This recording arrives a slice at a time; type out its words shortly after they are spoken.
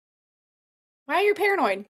Why are you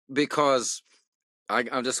paranoid? Because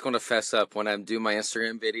I'm just going to fess up. When I do my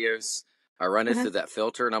Instagram videos, I run it through that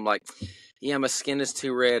filter, and I'm like, yeah, my skin is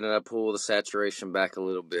too red, and I pull the saturation back a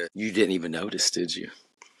little bit. You didn't even notice, did you?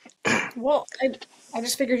 Well, I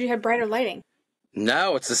just figured you had brighter lighting.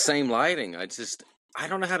 No, it's the same lighting. I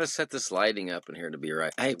don't know how to set this lighting up in here to be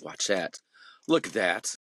right. Hey, watch that. Look at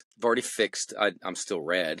that. I've already fixed. I'm still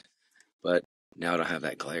red, but now I don't have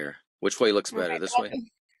that glare. Which way looks better? This way?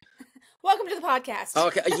 Welcome to the podcast. Oh,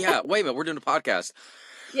 okay. Yeah. Wait a minute. We're doing a podcast.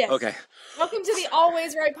 Yes. Okay. Welcome to the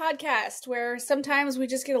Always Right podcast, where sometimes we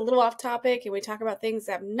just get a little off topic and we talk about things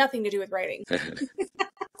that have nothing to do with writing.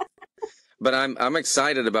 But I'm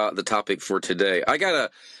excited about the topic for today. I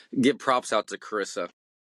gotta give props out to Karisa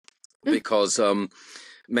because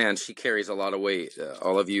man, she carries a lot of weight.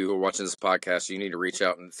 All of you who are watching this podcast, you need to reach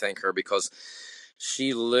out and thank her because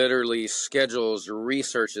she literally schedules,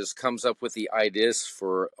 researches, comes up with the ideas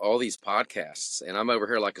for all these podcasts. And I'm over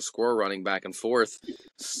here like a squirrel running back and forth.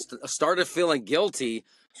 Started feeling guilty.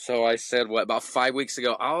 So I said, about 5 weeks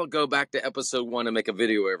ago, I'll go back to episode 1 and make a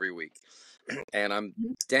video every week. And I'm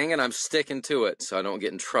sticking to it so I don't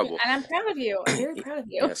get in trouble. And I'm proud of you. I'm very proud of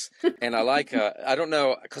you. Yes. And I like, I don't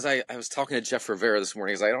know, because I was talking to Jeff Rivera this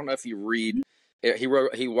morning. I don't know if you read,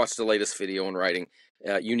 he watched the latest video on writing.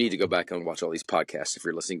 You need to go back and watch all these podcasts if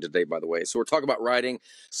you're listening today, by the way. So we're talking about writing,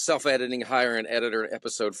 self-editing, hire an editor,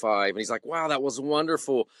 episode 5. And he's like, wow, that was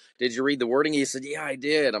wonderful. Did you read the wording? He said, yeah, I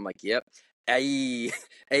did. I'm like, yep.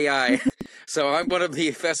 AI. So I'm going to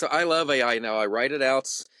be, I love AI now. I write it out.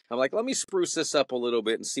 I'm like, let me spruce this up a little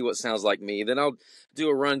bit and see what sounds like me. Then I'll do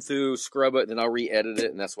a run through, scrub it, then I'll re-edit it,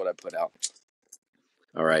 and that's what I put out.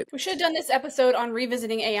 All right. We should have done this episode on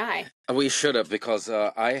revisiting AI. We should have, because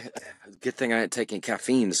good thing I had taken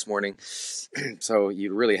caffeine this morning. So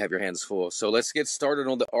you really have your hands full. So let's get started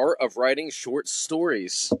on the art of writing short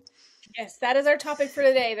stories. Yes, that is our topic for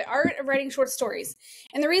today, the art of writing short stories.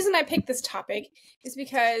 And the reason I picked this topic is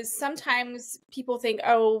because sometimes people think,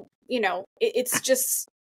 oh, it's just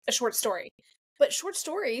a short story. But short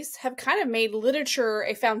stories have kind of made literature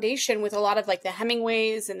a foundation with a lot of like the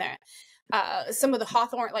Hemingways and some of the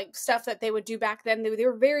Hawthorne like stuff that they would do back then. They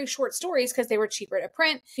were very short stories because they were cheaper to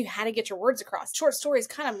print. You had to get your words across. Short stories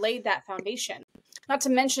kind of laid that foundation. Not to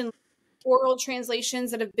mention oral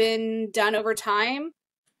translations that have been done over time.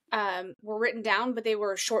 Were written down, but they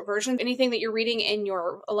were short versions. Anything that you're reading in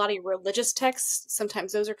a lot of your religious texts,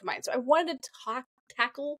 sometimes those are combined. So I wanted to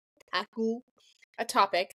tackle a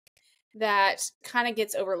topic that kind of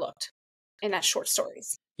gets overlooked, and that's short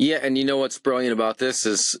stories. Yeah, and you know what's brilliant about this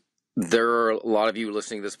is there are a lot of you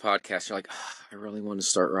listening to this podcast. You're like, I really want to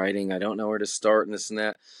start writing. I don't know where to start and this and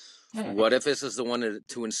that. What if this is the one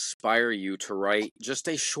to inspire you to write just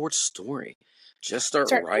a short story? Just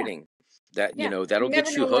start writing. Yeah. That'll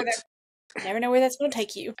get you hooked. Never know where that's going to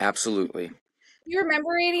take you. Absolutely. You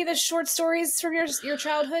remember any of the short stories from your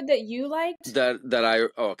childhood that you liked?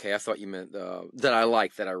 I thought you meant that I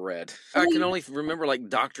liked, that I read. I can only remember like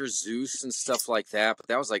Dr. Seuss and stuff like that, but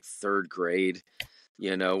that was like 3rd grade.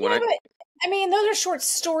 Those are short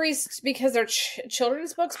stories because they're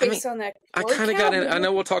children's books based on that. I kind of got in. I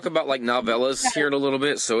know we'll talk about like novellas here in a little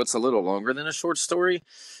bit, so it's a little longer than a short story.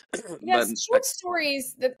 Yes, short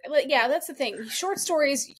stories. That's the thing. Short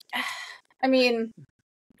stories.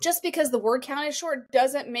 Just because the word count is short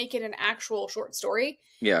doesn't make it an actual short story.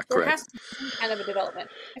 Yeah, there correct. Has to be some kind of a development.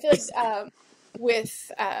 I feel like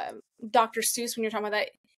with Dr. Seuss, when you're talking about that,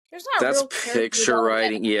 there's not that's real picture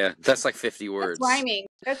writing. Yeah, that's like 50 words. That's rhyming.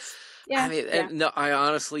 That's No, I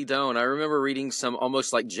honestly don't. I remember reading some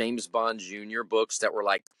almost like James Bond Jr. books that were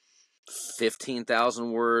like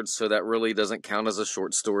 15,000 words, so that really doesn't count as a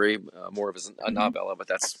short story, more of a novella. But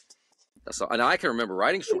that's all. And I can remember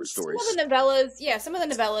writing short stories. Some of the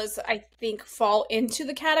novellas, I think, fall into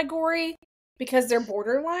the category because they're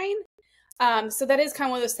borderline. So that is kind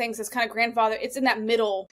of one of those things that's kind of grandfather. It's in that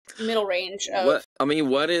middle range of.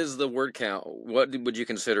 What is the word count? What would you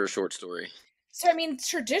consider a short story? So,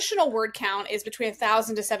 traditional word count is between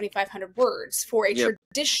 1,000 to 7,500 words for a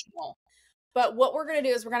traditional. But what we're going to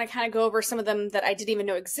do is we're going to kind of go over some of them that I didn't even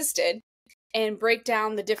know existed and break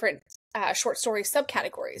down the different short story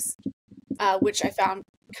subcategories, which I found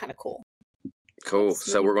kind of cool. Cool.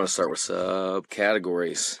 So we're going to start with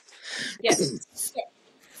subcategories. Yes. So,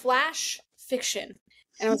 flash fiction.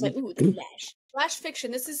 And I was like, ooh, the flash. Flash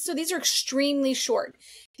fiction. These are extremely short.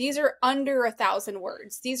 These are under 1,000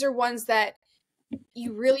 words. These are ones that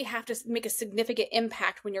you really have to make a significant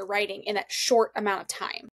impact when you're writing in that short amount of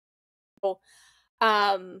time. So,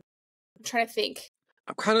 I'm trying to think.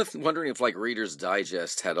 I'm kind of wondering if like Reader's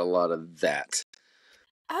Digest had a lot of that.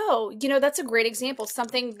 Oh, that's a great example.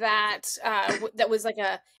 Something that that was like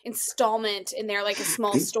a installment in there, like a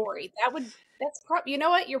small story. You know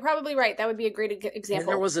what? You're probably right. That would be a great And there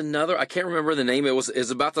example. was another, I can't remember the name. It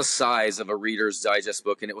was about the size of a Reader's Digest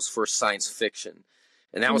book, and it was for science fiction.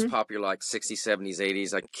 And that was popular like 60s, 70s,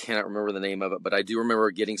 80s. I cannot remember the name of it, but I do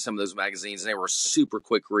remember getting some of those magazines, and they were super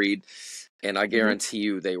quick read. And I guarantee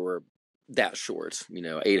you they were that short,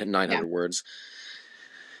 800, 900 words.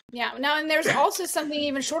 Yeah. Now, and there's also something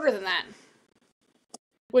even shorter than that,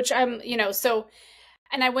 which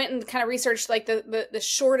and I went and kind of researched like the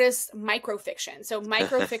shortest microfiction. So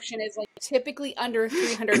microfiction is like typically under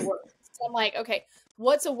 300 words. So I'm like, okay,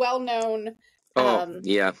 what's a well-known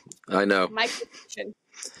yeah, I know. microfiction?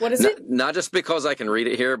 What is it? Not just because I can read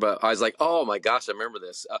it here, but I was like, oh my gosh, I remember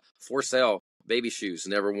this. For Sale, Baby Shoes,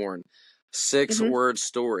 Never Worn. 6-word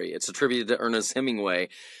story. It's attributed to Ernest Hemingway,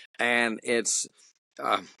 and it's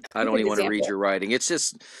I don't even want to read your writing. It's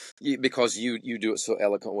just because you do it so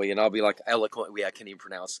eloquently, and I'll be like, eloquently, I can't even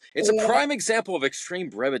pronounce. It's a prime example of extreme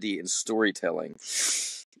brevity in storytelling.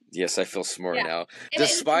 Yes, I feel smart now.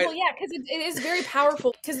 Despite because it is very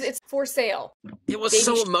powerful because it's for sale. It was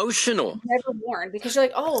so emotional. Never worn, because you're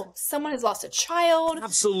like, oh, someone has lost a child.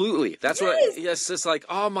 Absolutely, that's what. Yes, it's like,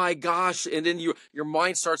 oh my gosh, and then your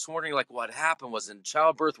mind starts wondering like, what happened? Was in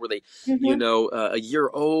childbirth? Were they, a year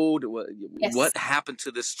old? What happened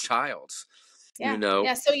to this child?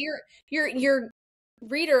 Yeah. So your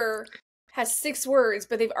reader has 6 words,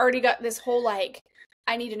 but they've already got this whole like,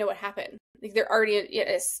 I need to know what happened. Like they're already,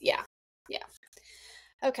 yeah.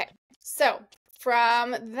 Okay, so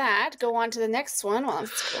from that, go on to the next one while I'm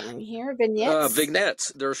scrolling here. Vignettes.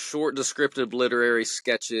 Vignettes. They're short, descriptive literary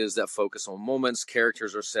sketches that focus on moments,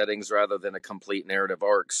 characters, or settings rather than a complete narrative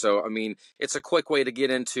arc. So, I mean, it's a quick way to get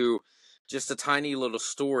into just a tiny little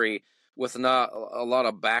story with not a lot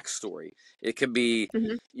of backstory. It could be,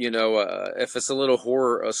 if it's a little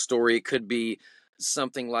horror story, it could be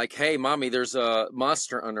something like, hey, mommy, there's a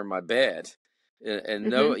monster under my bed. And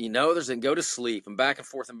no, doesn't go to sleep, and back and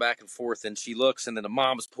forth, and she looks, and then the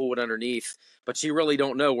mom's pulled underneath, but she really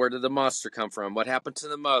don't know, where did the monster come from? What happened to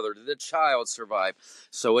the mother? Did the child survive?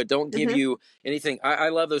 So it don't give you anything. I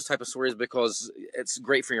love those type of stories because it's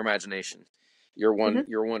great for your imagination. You're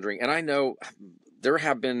wondering, and I know there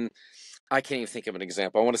have been. I can't even think of an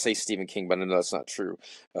example. I want to say Stephen King, but I know that's not true.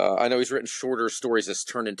 I know he's written shorter stories that's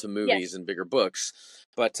turned into movies and bigger books.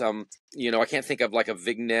 But, I can't think of like a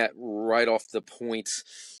vignette right off the point.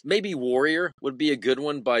 Maybe Warrior would be a good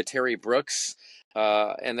one by Terry Brooks.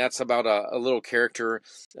 And that's about a little character,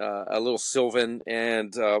 a little Sylvan.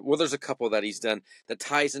 And, there's a couple that he's done that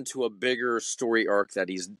ties into a bigger story arc that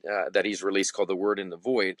he's released called The Word in the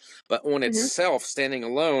Void. But on itself, standing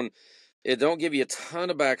alone, it don't give you a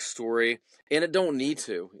ton of backstory, and it don't need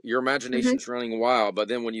to. Your imagination's running wild, but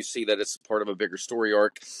then when you see that it's part of a bigger story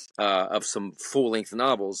arc of some full-length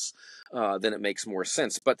novels, then it makes more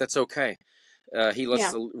sense. But that's okay. He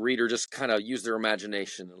lets the reader just kind of use their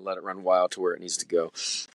imagination and let it run wild to where it needs to go.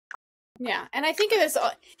 Yeah, and I think of this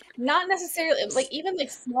not necessarily like even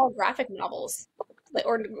like small graphic novels,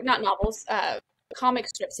 or not novels, comic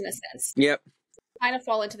strips in a sense. Yep, kind of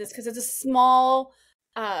fall into this because it's a small.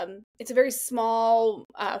 It's a very small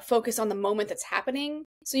focus on the moment that's happening,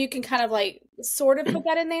 so you can kind of like sort of put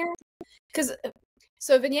that in there. Because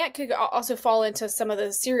so vignette could also fall into some of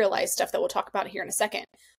the serialized stuff that we'll talk about here in a second.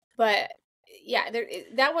 But yeah,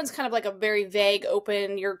 that one's kind of like a very vague,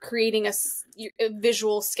 open. You're creating a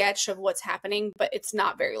visual sketch of what's happening, but it's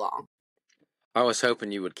not very long. I was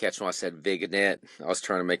hoping you would catch when I said vignette. I was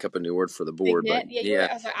trying to make up a new word for the board,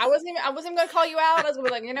 vignette? But I wasn't going to call you out. I was going to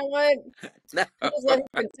be like, you know what? No. Just let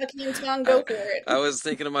Kentucky tongue go for it. I was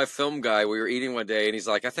thinking of my film guy. We were eating one day, and he's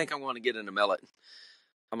like, I think I want to get an omelet.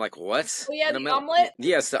 I'm like, what? Oh, yeah, the omelet?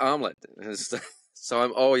 Yes, the omelet. So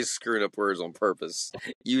I'm always screwing up words on purpose.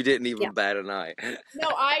 You didn't even bat an eye. No,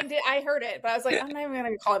 I did. I heard it, but I was like, I'm not even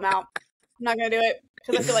going to call him out. I'm not going to do it.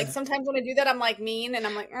 Because I feel like sometimes when I do that, I'm like mean, and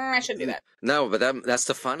I'm like, I shouldn't do that. No, but that's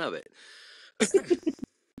the fun of it.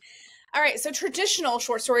 All right, so traditional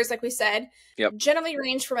short stories, like we said, generally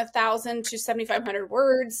range from 1,000 to 7,500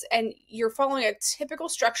 words, and you're following a typical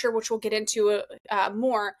structure, which we'll get into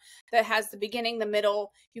more, that has the beginning, the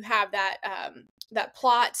middle, you have that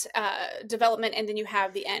plot development, and then you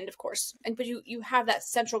have the end, of course. But you have that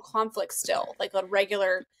central conflict still, like a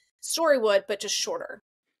regular story would, but just shorter.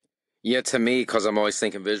 Yeah, to me, because I'm always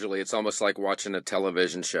thinking visually, it's almost like watching a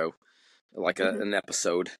television show, like an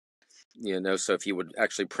episode. So if you would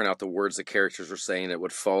actually print out the words the characters were saying, it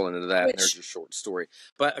would fall into that, and there's your short story.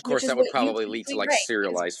 But, of course, that would probably lead to, like,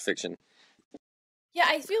 serialized fiction. Yeah,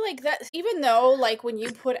 I feel like that, even though, like, when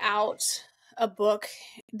you put out a book,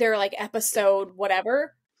 they're like episode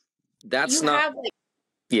whatever. That's You not. have like,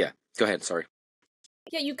 Yeah, go ahead. Sorry.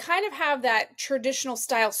 yeah, you kind of have that traditional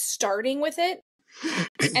style starting with it,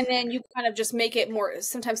 and then you kind of just make it more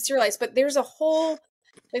sometimes serialized. But there's a whole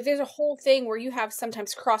thing where you have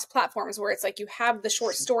sometimes cross platforms where it's like you have the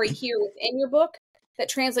short story here within your book that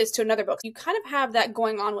translates to another book. You kind of have that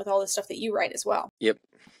going on with all the stuff that you write as well. Yep.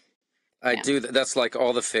 I Yeah. do. That's like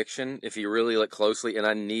all the fiction. If you really look closely, and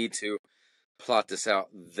I need to plot this out,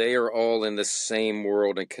 they are all in the same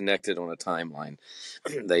world and connected on a timeline.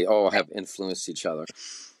 They all have influenced each other.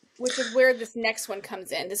 Which is where this next one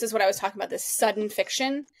comes in. This is what I was talking about, this sudden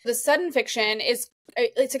fiction. The sudden fiction it's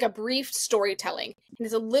like a brief storytelling. And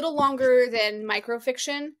it's a little longer than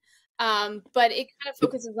microfiction, but it kind of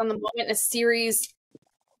focuses on the moment in a series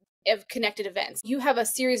of connected events. You have a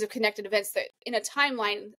series of connected events that in a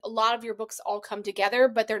timeline, a lot of your books all come together,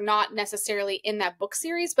 but they're not necessarily in that book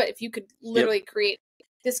series. But if you could literally create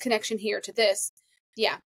this connection here to this,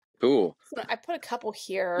 yeah. Cool. So I put a couple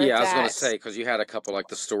here. Yeah, I was going to say, because you had a couple like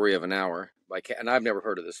The Story of an Hour, and I've never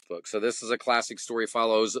heard of this book. So this is a classic story.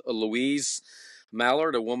 Follows Louise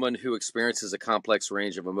Mallard, a woman who experiences a complex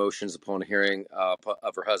range of emotions upon hearing of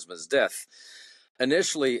her husband's death.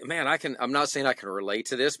 Initially, man, I'm not saying I can relate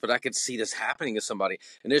to this, but I could see this happening to somebody.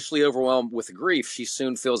 Initially overwhelmed with grief, she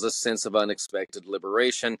soon feels a sense of unexpected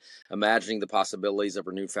liberation, imagining the possibilities of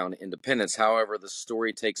her newfound independence. However, the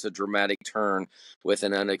story takes a dramatic turn with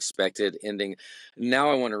an unexpected ending.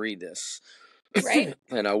 Now I want to read this. Right.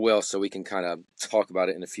 And I will, so we can kind of talk about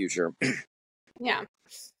it in the future. Yeah.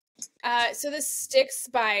 So this Sticks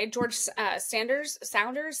by George Saunders.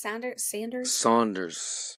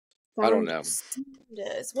 I don't know.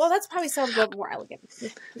 Well, that's probably sounds a little more elegant.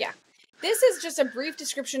 Yeah. This is just a brief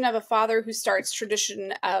description of a father who starts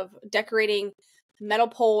tradition of decorating metal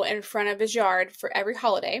pole in front of his yard for every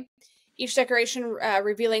holiday. Each decoration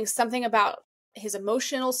revealing something about his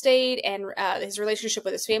emotional state and his relationship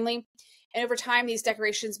with his family. And over time, these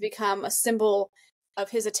decorations become a symbol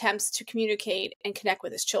of his attempts to communicate and connect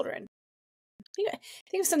with his children. I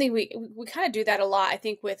think of something we kind of do that a lot, I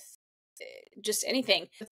think, with just anything.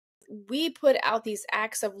 We put out these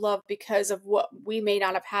acts of love because of what we may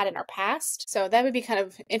not have had in our past. So that would be kind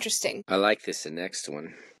of interesting. I like this, the next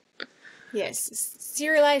one. Yes,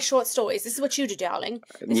 serialized short stories. This is what you do, darling.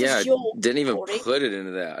 This didn't even put it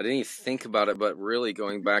into that. I didn't even think about it, but really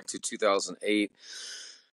going back to 2008,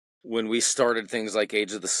 when we started things like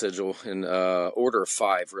Age of the Sigil and Order of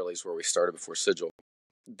Five, really is where we started before Sigil.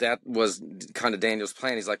 That was kind of Daniel's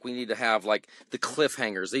plan. He's like, we need to have like the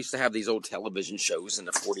cliffhangers. They used to have these old television shows in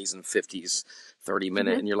the 40s and 50s,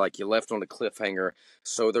 30-minute, and you're like, you left on a cliffhanger.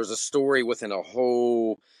 So there's a story within a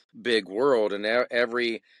whole big world, and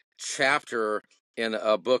every chapter in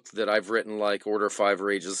a book that I've written, like Order 5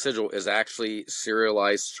 or Age of the Sigil, is actually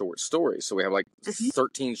serialized short stories. So we have like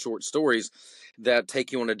 13 short stories that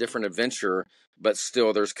take you on a different adventure, but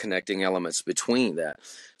still there's connecting elements between that.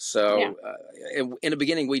 So in the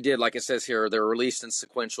beginning we did, like it says here, they're released in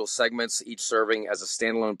sequential segments, each serving as a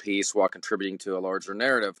standalone piece while contributing to a larger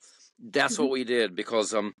narrative. That's what we did,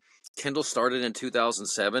 because Kindle started in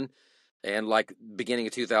 2007, and like beginning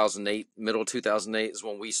of 2008, middle of 2008 is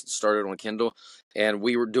when we started on Kindle, and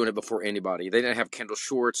we were doing it before anybody. They didn't have Kindle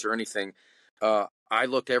Shorts or anything. I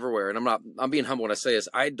looked everywhere, and I'm being humble when I say this.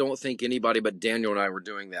 I don't think anybody but Daniel and I were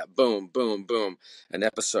doing that. Boom, boom, boom, an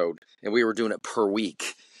episode. And we were doing it per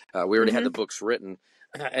week. We already had the books written.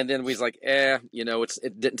 And then we was like,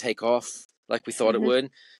 it didn't take off like we thought it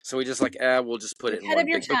would. So we just like, we'll just put it in one ahead of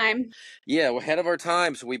your big book. time. Yeah, we're ahead of our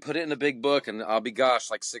time. So we put it in a big book, and I'll be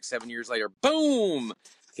like 6-7 years later, boom,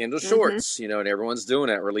 Kindle Shorts, and everyone's doing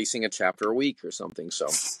it, releasing a chapter a week or something. So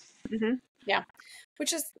yeah,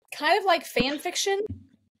 which is kind of like fan fiction.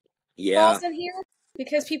 Yeah, falls in here,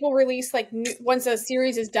 because people release like once a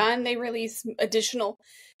series is done, they release additional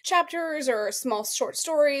chapters or small short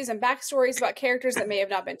stories and backstories about characters that may have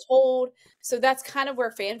not been told. So that's kind of where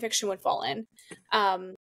fan fiction would fall in.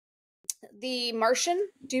 The Martian,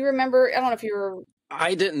 do you remember? I don't know if you were.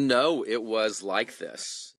 I didn't know it was like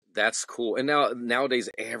this. That's cool. And nowadays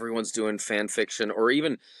everyone's doing fan fiction, or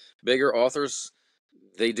even bigger authors.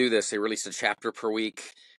 They do this. They release a chapter per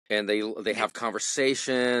week, and they have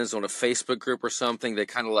conversations on a Facebook group or something. They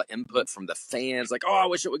kind of let input from the fans, like, oh, I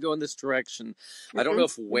wish it would go in this direction. I don't know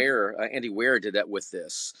if Andy Weir did that with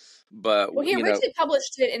this, but he originally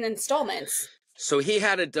published it in installments. So he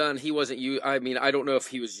had it done. He wasn't I don't know if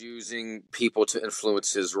he was using people to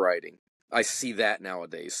influence his writing. I see that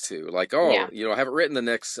nowadays too. Like, I haven't written the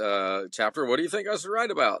next chapter. What do you think I should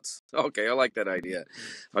write about? Okay, I like that idea.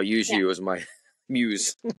 I'll use you as my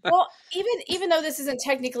muse. Well, even though this isn't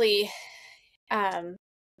technically I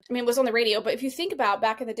mean, it was on the radio, but if you think about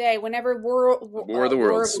back in the day, whenever War of the War of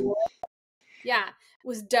Worlds. the Worlds, yeah,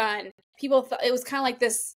 was done, people thought it was kind of like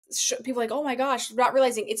this. People like, oh my gosh, not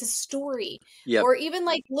realizing it's a story, Yep. or even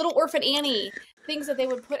like Little Orphan Annie, things that they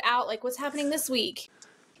would put out, like what's happening this week.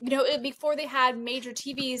 Before they had major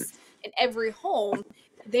TVs in every home,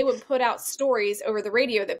 they would put out stories over the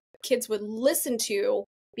radio that kids would listen to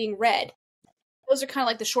being read. Those are kind of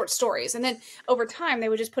like the short stories, and then over time they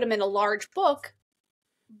would just put them in a large book.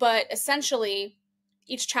 But essentially,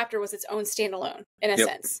 each chapter was its own standalone in a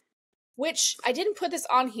sense, which I didn't put this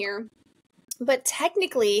on here, but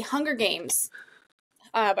technically Hunger Games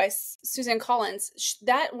by Suzanne Collins,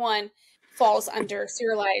 that one falls under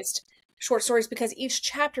serialized short stories because each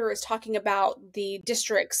chapter is talking about the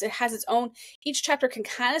districts. It has its own, each chapter can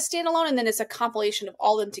kind of stand alone, and then it's a compilation of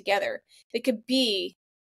all of them together. It could be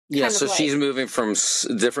so she's moving from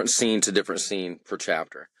different scene to different scene per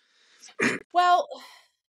chapter. Well,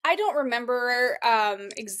 I don't remember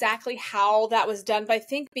exactly how that was done, but I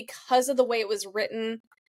think because of the way it was written,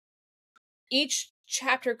 each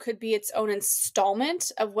chapter could be its own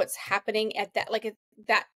installment of what's happening at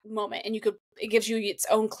that moment, and it gives you its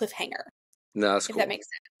own cliffhanger. No, that's if cool. That makes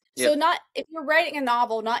sense. Yep. So if you're writing a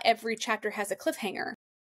novel, not every chapter has a cliffhanger.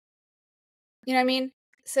 You know what I mean?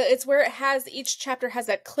 So it's where each chapter has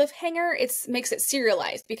a cliffhanger. It makes it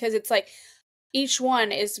serialized because it's like each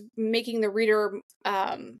one is making the reader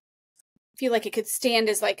feel like it could stand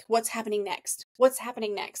as like, what's happening next? What's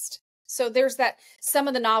happening next? So there's that. Some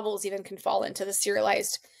of the novels even can fall into the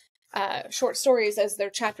serialized short stories as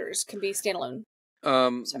their chapters can be standalone.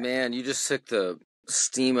 Man, you just took the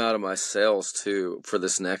steam out of my sails too for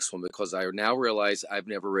this next one because I now realize I've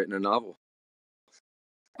never written a novel.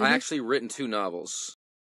 I actually written 2 novels,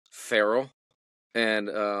 Feral and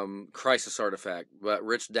Crisis Artifact, but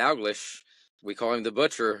Rich Dalglish, we call him the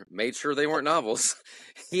Butcher, made sure they weren't novels.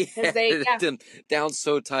 He had them down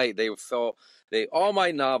so tight. All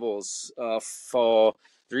my novels fall,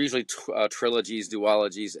 they're usually trilogies,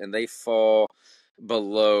 duologies, and they fall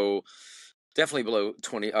definitely below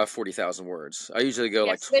 40,000 words. I usually go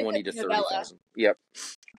like 20 to 30,000. Yep.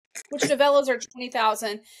 Which novellas are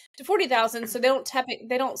 20,000 to 40,000, so they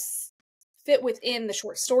don't fit within the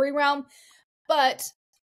short story realm, but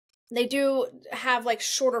they do have like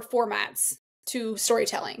shorter formats to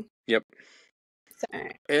storytelling. Yep.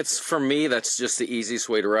 It's, for me, that's just the easiest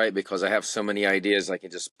way to write because I have so many ideas I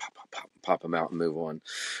can just pop them out and move on.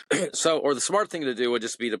 Or the smart thing to do would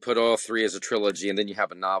just be to put all 3 as a trilogy and then you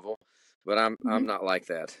have a novel. But I'm not like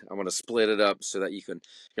that. I'm going to split it up so that you're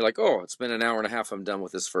like, oh, it's been an hour and a half. I'm done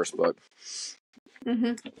with this first book.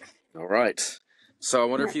 All right. So I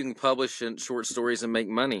wonder if you can publish in short stories and make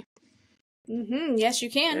money. Yes,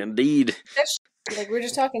 you can. Indeed. Like we were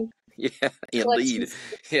just talking. Yeah, indeed.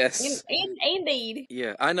 Yes. Indeed.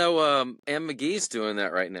 Yeah, I know Anne McGee's doing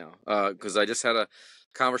that right now because I just had a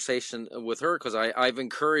conversation with her because I've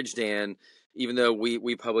encouraged Anne, even though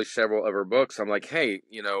we published several of her books. I'm like, hey,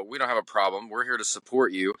 we don't have a problem. We're here to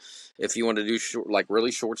support you if you want to do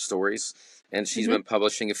really short stories. And she's been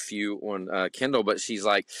publishing a few on Kindle, but she's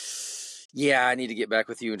like, yeah, I need to get back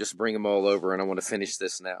with you and just bring them all over, and I want to finish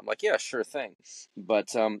this now. I'm like, yeah, sure thing.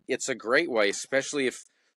 But it's a great way, especially if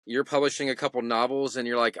you're publishing a couple novels and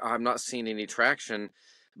you're like, I'm not seeing any traction,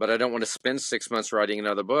 but I don't want to spend 6 months writing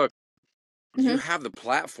another book. You have the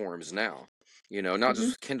platforms now, not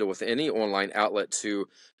just Kindle, with any online outlet to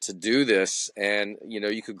do this. And,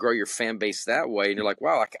 you could grow your fan base that way. And you're like,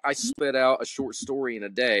 wow, I spit out a short story in a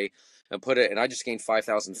day and and I just gained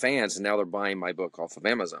 5,000 fans, and now they're buying my book off of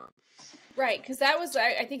Amazon. Right, because that was,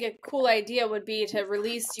 I think, a cool idea would be to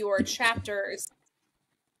release your chapters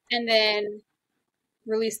and then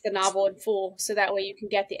release the novel in full, so that way you can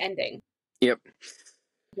get the ending. Yep.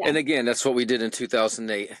 Yeah. And again, that's what we did in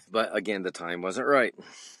 2008. But again, the time wasn't right.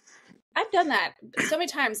 I've done that so many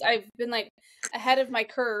times. I've been like ahead of my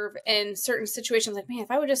curve in certain situations. Like, man,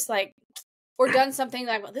 if I would just or done something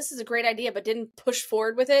like, well, this is a great idea, but didn't push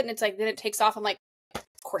forward with it. And it's like, then it takes off. I'm like, of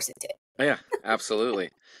course it did. Yeah, absolutely.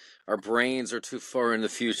 Our brains are too far in the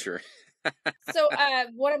future. So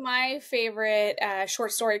one of my favorite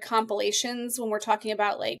short story compilations when we're talking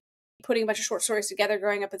about like putting a bunch of short stories together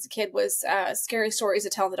growing up as a kid was Scary Stories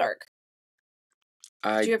to Tell in the Dark.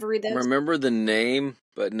 Did you ever read those? I remember the name,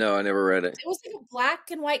 but no, I never read it. It was like a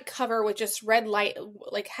black and white cover with just red light,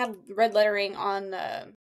 like had red lettering on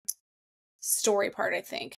the story part, I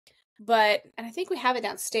think. And I think we have it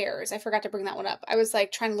downstairs. I forgot to bring that one up. I was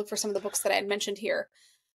like trying to look for some of the books that I had mentioned here.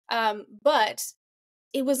 But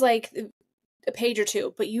it was like a page or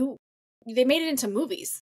two, but they made it into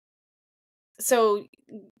movies. So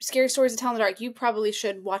Scary Stories to Tell in the Dark, you probably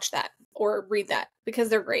should watch that. or read that because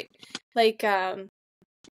they're great. Like, I'm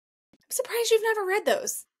surprised you've never read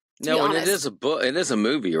those. No, and it is a book. It is a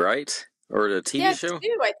movie, right? Or a TV show?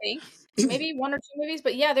 Two, I think. Maybe 1 or 2 movies,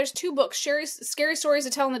 but yeah, there's 2 books: Scary Stories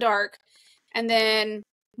to Tell in the Dark, and then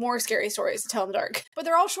More Scary Stories to Tell in the Dark. But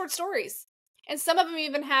they're all short stories, and some of them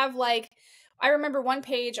even have like, I remember one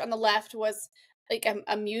page on the left was like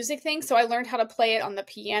a music thing, so I learned how to play it on the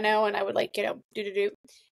piano, and I would like, do,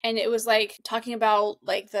 and it was like talking about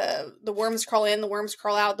like the worms crawl in, the worms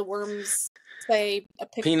crawl out, the worms play a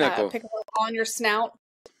pickle on your snout.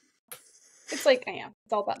 It's like, yeah,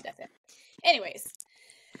 it's all about death. Anyways,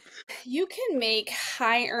 you can make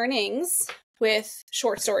high earnings with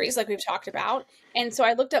short stories like we've talked about. And so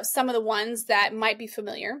I looked up some of the ones that might be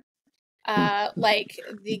familiar, like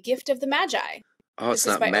The Gift of the Magi. Oh, it's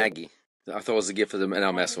not Maggie. I thought it was The Gift of the... And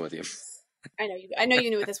I'm messing with you. I know you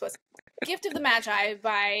knew what this was. Gift of the Magi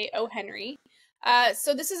by O. Henry.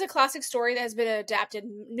 So this is a classic story that has been adapted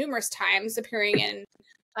numerous times, appearing in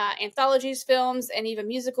anthologies, films, and even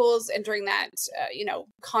musicals, and during that,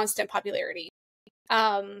 constant popularity.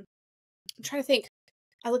 I'm trying to think.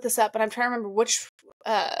 I looked this up, but I'm trying to remember which.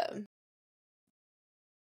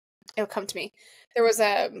 It'll come to me. There was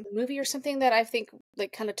a movie or something that I think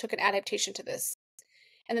like kind of took an adaptation to this,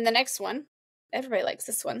 and then the next one, everybody likes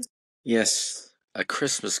this one. Yes, A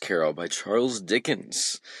Christmas Carol by Charles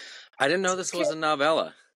Dickens. I didn't know this was a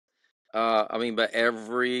novella. But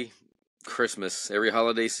every Christmas, every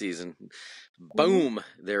holiday season, boom,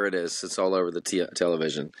 there it is. It's all over the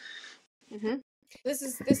television. Mm-hmm.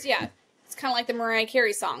 It's kind of like the Mariah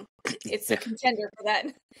Carey song. It's a contender for that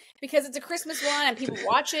because it's a Christmas one and people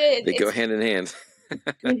watch it. They go hand in hand.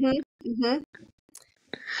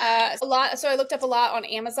 A lot. So I looked up a lot on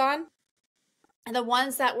Amazon, and the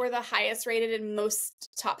ones that were the highest rated and most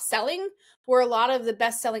top selling were a lot of the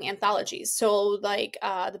best selling anthologies. So like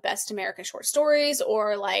the best American short stories,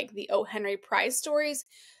 or like the O. Henry Prize stories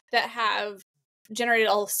that have generated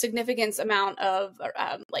a significant amount of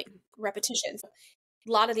like repetitions.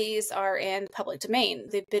 A lot of these are in public domain.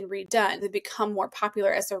 They've been redone. They've become more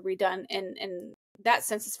popular as they're redone in that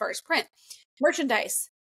sense as far as print. Merchandise.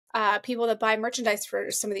 People that buy merchandise for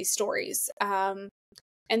some of these stories. And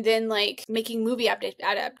then like making movie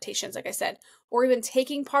adaptations, like I said, or even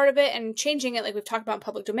taking part of it and changing it like we've talked about in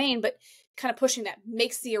public domain, but kind of pushing that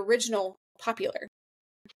makes the original popular.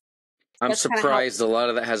 I'm surprised a lot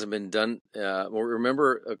of that hasn't been done.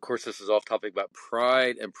 Remember, of course, this is off topic about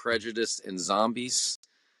Pride and Prejudice and zombies.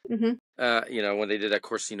 Mm-hmm. When they did that, of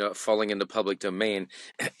course, falling into public domain,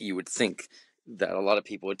 you would think that a lot of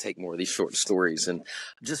people would take more of these short stories, and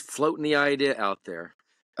just floating the idea out there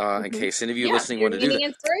in case any of you listening want to do that.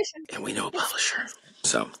 Inspiration. And we know a publisher.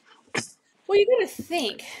 So, well, you got to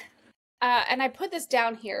think, and I put this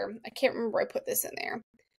down here. I can't remember where I put this in there.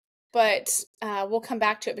 But we'll come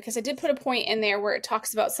back to it because I did put a point in there where it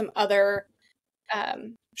talks about some other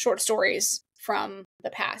short stories from the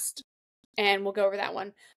past. And we'll go over that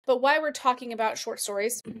one. But while we're talking about short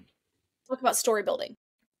stories, talk about story building.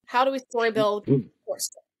 How do we story build short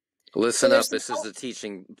stories? Listen up. This is the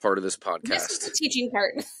teaching part of this podcast. This is the teaching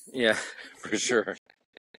part. Yeah, for sure.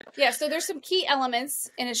 Yeah, so there's some key elements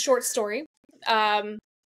in a short story. You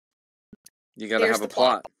got to have a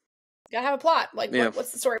plot. Gotta have a plot. Like,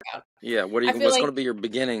 what's the story about? Yeah, what's going to be your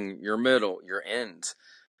beginning, your middle, your end?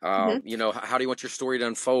 How do you want your story to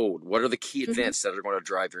unfold? What are the key events that are going to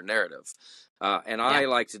drive your narrative? I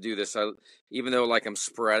like to do this. Even though I'm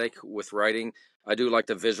sporadic with writing, I do like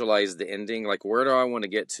to visualize the ending. Like, where do I want to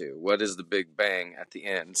get to? What is the big bang at the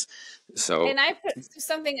end? So, and I put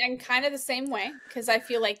something in kind of the same way because I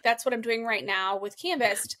feel like that's what I'm doing right now with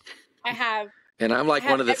Canvas. And I'm like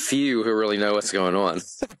one of the few who really know what's going on.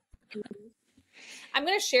 I'm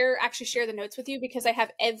going to share the notes with you because I have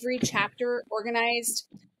every chapter organized.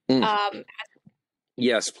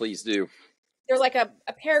 Yes, please do. There's like a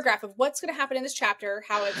paragraph of what's going to happen in this chapter,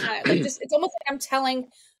 how it kind of it's almost like I'm telling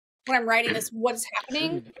when I'm writing this what is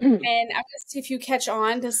happening, and I'm going to see if you catch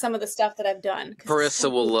on to some of the stuff that I've done. Karisa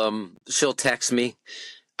will she'll text me.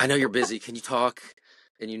 I know you're busy. Can you talk?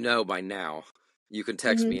 And by now. You can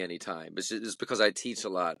text me anytime. It's because I teach a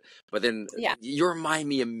lot. But then you remind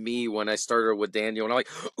me of me when I started with Daniel. And I'm like,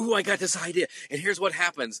 ooh, I got this idea. And here's what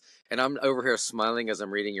happens. And I'm over here smiling as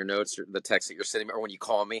I'm reading your notes, or the text that you're sending me, or when you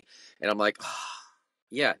call me. And I'm like,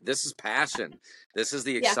 this is passion. This is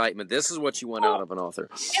the excitement. This is what you want out of an author.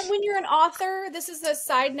 And when you're an author, this is a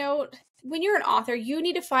side note. When you're an author, you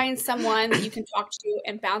need to find someone that you can talk to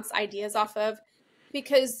and bounce ideas off of.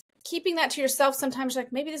 Because keeping that to yourself, sometimes you're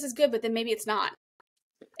like, maybe this is good, but then maybe it's not.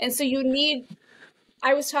 And so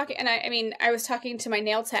I was talking to my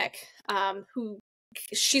nail tech, who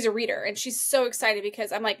she's a reader and she's so excited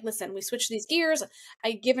because I'm like, listen, we switched these gears.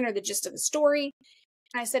 I've given her the gist of the story.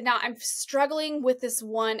 And I said, now I'm struggling with this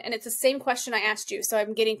one. And it's the same question I asked you. So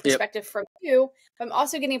I'm getting perspective from you. But I'm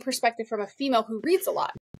also getting perspective from a female who reads a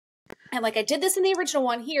lot. And like I did this in the original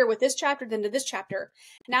one here with this chapter, then to this chapter.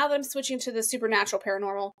 Now that I'm switching to the supernatural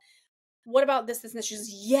paranormal, what about this, this, and this? She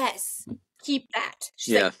says, yes, keep that.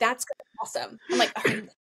 She's like, that's awesome. I'm like, all right.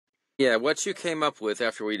 Yeah, what you came up with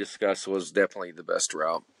after we discussed was definitely the best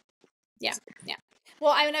route. Yeah, yeah.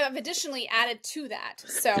 Well, I mean, I've additionally added to that,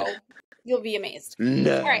 so you'll be amazed.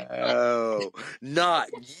 No, all right, not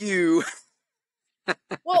you.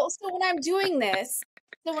 Well, so when I'm doing this,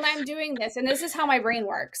 and this is how my brain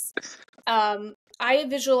works, I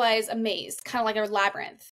visualize a maze, kind of like a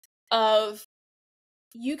labyrinth of,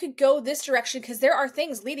 you could go this direction because there are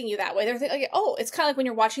things leading you that way. They're like, oh, it's kind of like when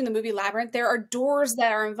you're watching the movie Labyrinth. There are doors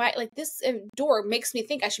that are like this door makes me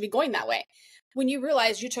think I should be going that way. When you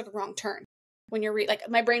realize you took a wrong turn, when you're like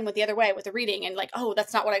my brain went the other way with the reading and like, oh,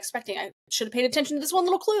 that's not what I was expecting. I should have paid attention to this one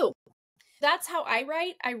little clue. That's how I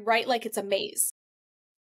write. I write like it's a maze.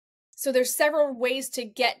 So there's several ways to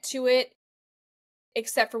get to it,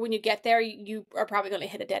 except for when you get there, you are probably going to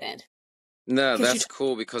hit a dead end. No, that's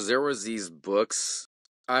cool because there was these books.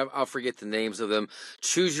 I'll forget the names of them.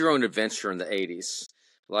 Choose Your Own Adventure in the 80s.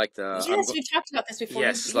 Like the yes, we've talked about this before.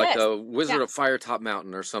 Yes, like the Wizard of Firetop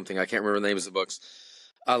Mountain or something. I can't remember the names of the books.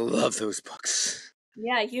 I love those books.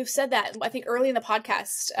 Yeah, you've said that, I think, early in the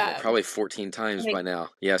podcast. Probably 14 times by now.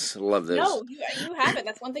 Yes, I love those. No, you haven't.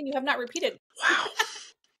 That's one thing you have not repeated. Wow.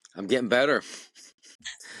 I'm getting better.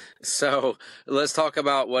 So let's talk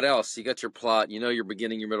about what else. You got your plot, your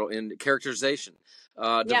beginning, your middle, end, characterization,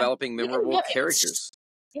 developing memorable characters.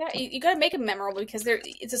 Yeah, you got to make them memorable because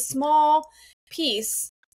it's a small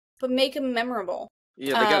piece, but make them memorable.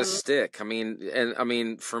 Yeah, they got to stick. I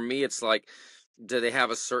mean, for me, it's like, do they have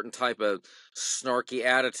a certain type of snarky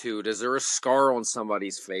attitude? Is there a scar on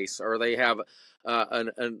somebody's face, or they have a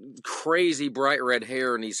crazy bright red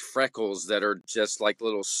hair and these freckles that are just like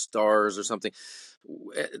little stars or something?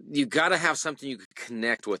 You got to have something you could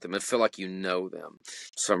connect with them and feel like you know them.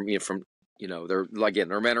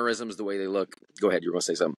 Their mannerisms, the way they look. Go ahead, you were going to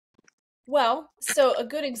say something. Well, so a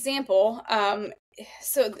good example.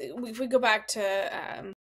 So if we go back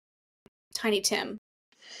to Tiny Tim.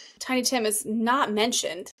 Tiny Tim is not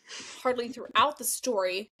mentioned hardly throughout the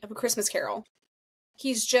story of A Christmas Carol.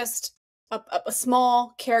 He's just a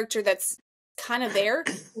small character that's kind of there.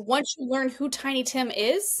 Once you learn who Tiny Tim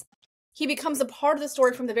is, he becomes a part of the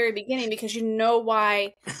story from the very beginning because you know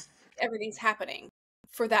why everything's happening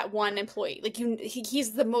for that one employee. Like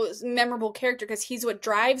he's the most memorable character because he's what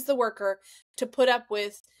drives the worker to put up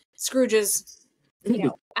with Scrooge's,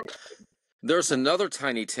 There's another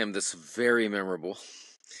Tiny Tim that's very memorable.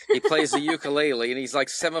 He plays the ukulele and he's like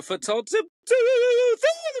 7 foot tall.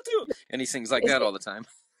 And he sings like that all the time.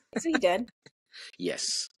 Is he dead?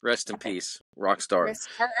 Yes. Rest in peace. Rock star.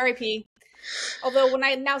 R.I.P. Although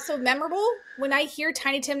so memorable, when I hear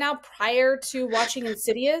Tiny Tim now prior to watching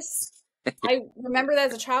Insidious, I remember that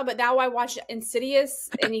as a child, but now I watch Insidious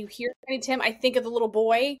and you hear Tiny Tim, I think of the little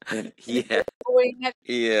boy. Yeah.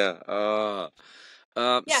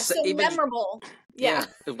 So memorable. Yeah.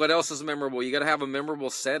 What else is memorable? You got to have a memorable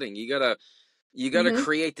setting. You got to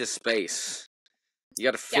create this space. You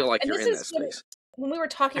got to feel like you're in that space. When we were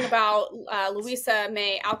talking about Louisa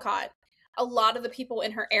May Alcott, a lot of the people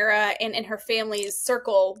in her era and in her family's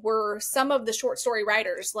circle were some of the short story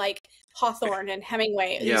writers like Hawthorne and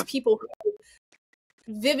Hemingway. These people who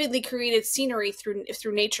vividly created scenery through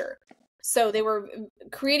nature. So they were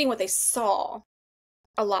creating what they saw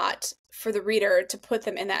a lot for the reader to put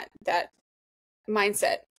them in that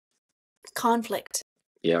mindset. Conflict.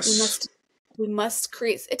 Yes. We must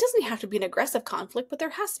create. It doesn't have to be an aggressive conflict, but there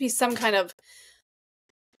has to be some kind of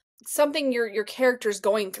something your character's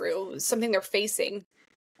going through, something they're facing.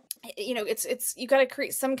 It's you got to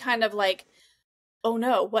create some kind of like, oh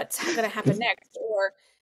no, what's going to happen next? Or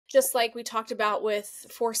just like we talked about with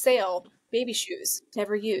For Sale, baby shoes,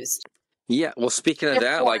 never used. Yeah, well, speaking of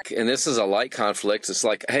that, and this is a light conflict. It's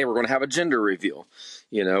like, hey, we're going to have a gender reveal.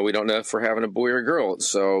 We don't know if we're having a boy or a girl.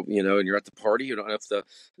 So, and you're at the party. You don't know if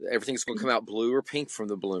everything's going to come out blue or pink from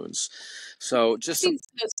the balloons. So just those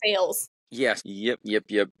sales. Yes. Yep.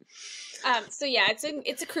 So yeah,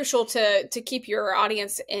 it's a crucial to keep your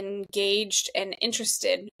audience engaged and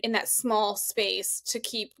interested in that small space to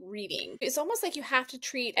keep reading. It's almost like you have to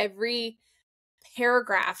treat every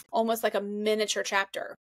paragraph almost like a miniature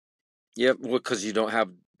chapter. Yep. Well, because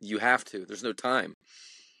you have to. There's no time.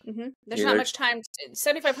 Mm-hmm. There's not much time.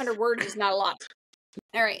 7,500 words is not a lot.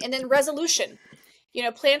 All right, and then resolution.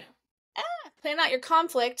 plan out your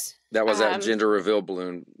conflict. That was that gender reveal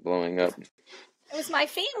balloon blowing up. It was my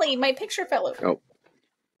family. My picture fell over. Oh.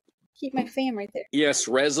 Keep my fam right there. Yes,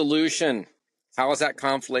 resolution. How is that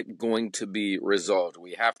conflict going to be resolved?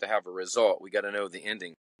 We have to have a result. We got to know the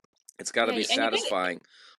ending. It's got to be satisfying,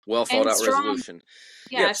 well thought out resolution.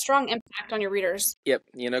 Yeah, strong impact on your readers. Yep,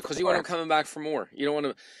 because you want them coming back for more. You don't want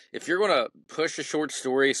to, if you're going to push a short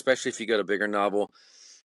story, especially if you got a bigger novel,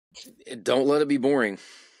 don't let it be boring.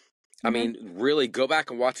 I mean, really, go back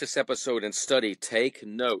and watch this episode and study. Take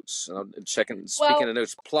notes. Speaking of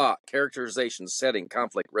notes, plot, characterization, setting,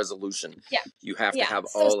 conflict, resolution. Yeah. You have to have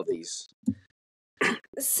all of these.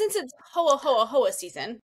 Since it's Hoa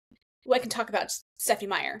season, I can talk about Stephenie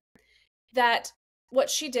Meyer. That what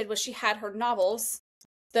she did was she had her novels,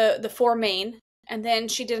 the four main, and then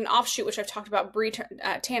she did an offshoot, which I've talked about, Bree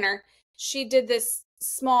Tanner. She did this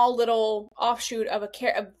small little offshoot of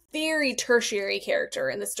a very tertiary character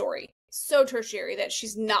in the story. So tertiary that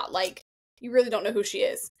she's not like, you really don't know who she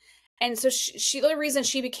is. And so the only reason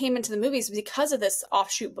she became into the movies was because of this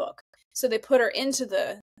offshoot book. So they put her into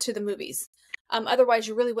the movies. Otherwise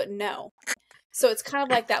you really wouldn't know. So it's kind of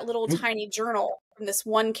like that little tiny journal from this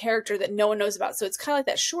one character that no one knows about. So it's kind of like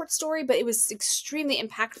that short story, but it was extremely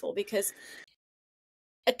impactful because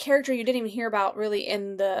a character you didn't even hear about really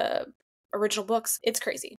in the original books. It's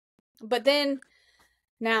crazy. But then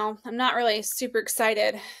now I'm not really super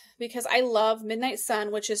excited because I love Midnight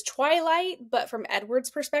Sun, which is Twilight, but from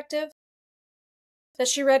Edward's perspective that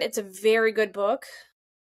she read. It's a very good book.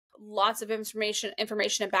 Lots of information and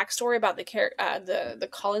backstory about the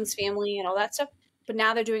Collins family and all that stuff. But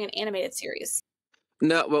now they're doing an animated series.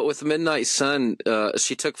 No, but with Midnight Sun,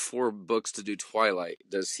 she took 4 books to do Twilight.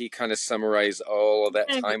 Does he kind of summarize all of that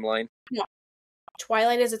timeline? No.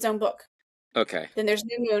 Twilight is its own book. Okay. Then there's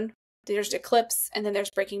New Moon, there's Eclipse, and then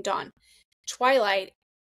there's Breaking Dawn. Twilight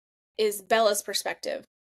is Bella's perspective.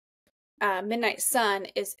 Midnight Sun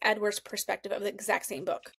is Edward's perspective of the exact same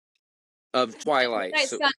book. Of Twilight. Midnight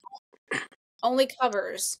Sun only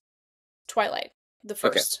covers Twilight, the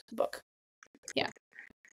first book. Yeah.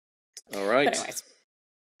 All right. But anyways.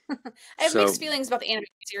 I have mixed feelings about the animated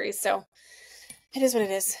series, so it is what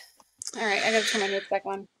it is. All right, I gotta turn my notes back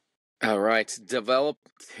on. All right, develop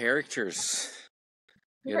characters.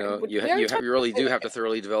 You really do have to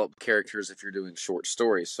thoroughly develop characters if you're doing short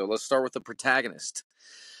stories. So let's start with the protagonist.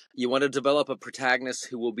 You want to develop a protagonist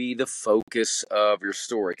who will be the focus of your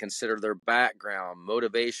story. Consider their background,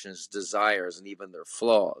 motivations, desires, and even their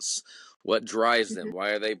flaws. What drives them? Why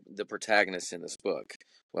are they the protagonists in this book?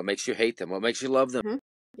 What makes you hate them? What makes you love them?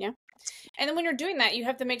 Yeah. And then when you're doing that, you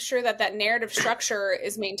have to make sure that narrative structure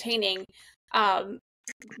is maintaining,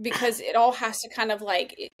 because it all has to kind of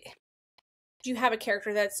like, do you have a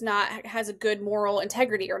character has a good moral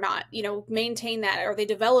integrity or not? Maintain that. Are they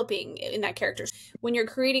developing in that character? When you're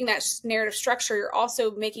creating that narrative structure, you're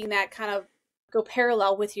also making that kind of go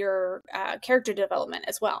parallel with your character development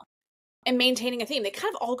as well. And maintaining a theme. They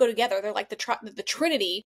kind of all go together. They're like the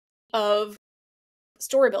trinity of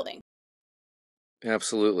story building.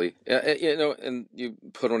 Absolutely. And you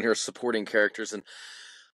put on here supporting characters, and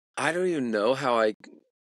I don't even know how I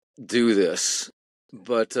do this,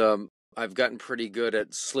 but I've gotten pretty good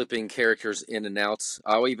at slipping characters in and out.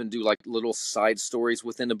 I'll even do like little side stories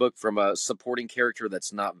within the book from a supporting character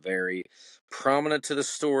that's not very prominent to the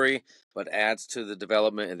story, but adds to the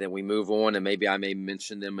development, and then we move on, and maybe I may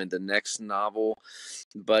mention them in the next novel.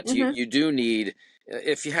 But you do need,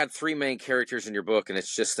 if you had 3 main characters in your book and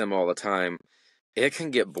it's just them all the time, it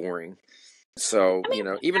can get boring. So,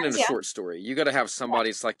 even in a short story, you got to have somebody,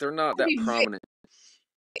 it's like they're not that prominent.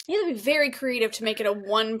 You have to be very creative to make it a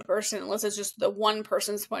one person, unless it's just the one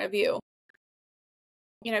person's point of view.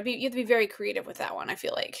 You have to be very creative with that one, I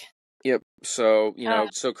feel like. Yep. So,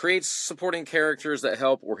 so create supporting characters that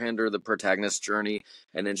help or hinder the protagonist's journey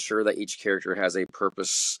and ensure that each character has a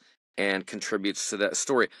purpose and contributes to that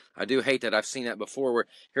story. I do hate that. I've seen that before where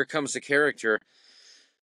here comes the character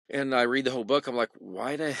and I read the whole book. I'm like,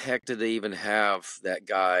 why the heck did they even have that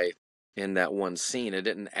guy in that one scene? It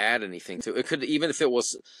didn't add anything to it. It could, even if it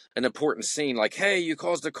was an important scene, like, hey, you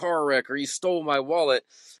caused a car wreck or you stole my wallet,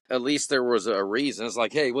 at least there was a reason. It's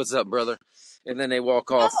like, hey, what's up, brother? And then they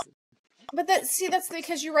walk off. But that's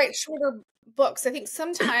because you write shorter books. I think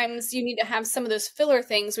sometimes you need to have some of those filler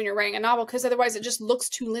things when you're writing a novel, because otherwise it just looks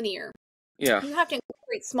too linear. Yeah. You have to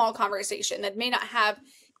incorporate small conversation that may not have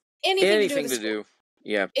anything to do.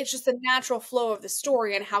 Yeah. It's just the natural flow of the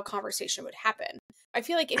story and how conversation would happen. I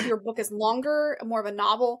feel like if your book is longer, more of a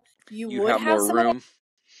novel, you would have more room.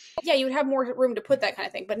 Yeah, you would have more room to put that kind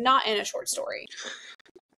of thing, but not in a short story.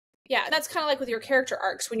 Yeah, that's kind of like with your character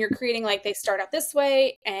arcs when you're creating, like, they start out this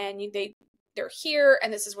way and they they're here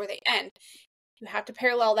and this is where they end. You have to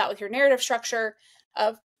parallel that with your narrative structure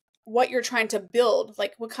of what you're trying to build.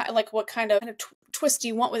 Like what kind of twist do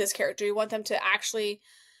you want with this character? Do you want them to actually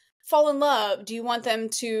fall in love? Do you want them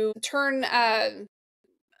to turn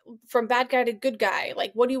from bad guy to good guy?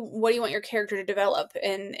 Like what do you want your character to develop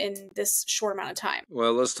in this short amount of time?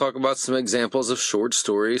 Well, let's talk about some examples of short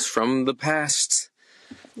stories from the past.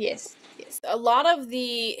 Yes. A lot of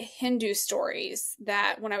the Hindu stories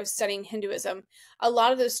that when I was studying Hinduism, a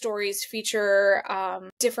lot of those stories feature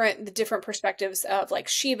the different perspectives of like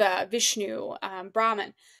Shiva, Vishnu,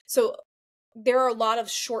 Brahman. So there are a lot of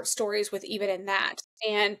short stories with even in that.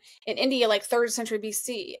 And in India, like 3rd century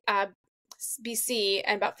BC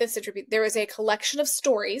and about 5th century, there was a collection of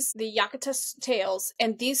stories, the Jataka Tales,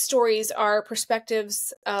 and these stories are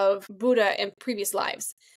perspectives of Buddha in previous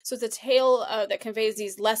lives. So it's a tale that conveys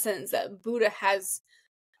these lessons that Buddha has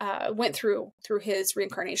went through his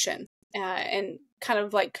reincarnation and kind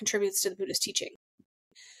of like contributes to the Buddhist teaching.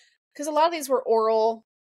 Because a lot of these were oral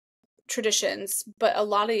traditions, but a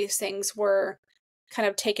lot of these things were kind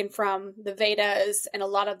of taken from the Vedas and a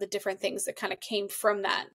lot of the different things that kind of came from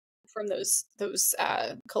those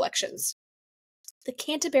collections. The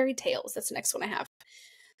Canterbury Tales, that's the next one I have.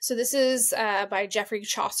 So this is by Geoffrey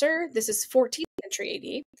Chaucer. This is 14th century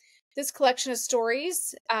AD. This collection of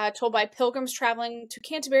stories told by pilgrims traveling to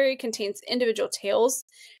Canterbury contains individual tales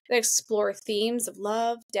that explore themes of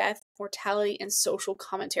love, death, mortality, and social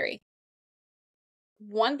commentary.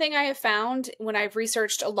 One thing I have found when I've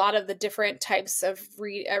researched a lot of the different types of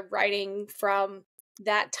writing from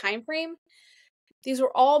that time frame, these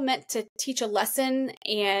were all meant to teach a lesson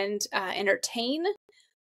and entertain,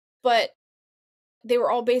 but they were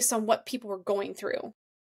all based on what people were going through,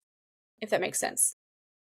 if that makes sense.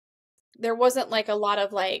 There wasn't like a lot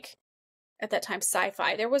of like, at that time,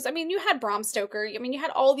 sci-fi. There was, I mean, you had Bram Stoker. I mean, you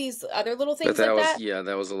had all these other little things But that. Yeah,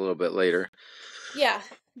 that was a little bit later. Yeah,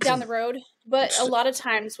 down the road. But a lot of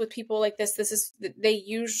times with people like this they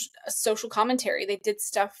use a social commentary. They did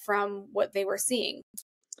stuff from what they were seeing.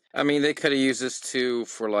 I mean, they could have used this too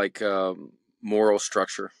for like moral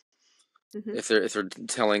structure. Mm-hmm. If they're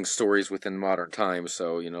telling stories within modern times,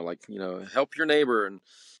 so help your neighbor, and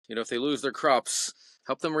if they lose their crops,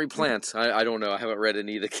 help them replant. Mm-hmm. I don't know. I haven't read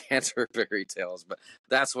any of the Canterbury Tales, but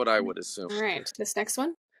that's what I would assume. All right, this next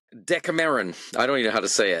one, Decameron. I don't even know how to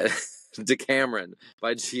say it. Decameron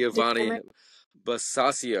by Giovanni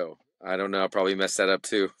Boccaccio. I don't know. I probably messed that up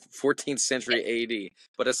too. 14th century AD,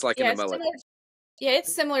 but it's like in the melody. Yeah,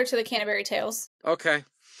 it's similar to the Canterbury Tales. Okay.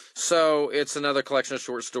 So it's another collection of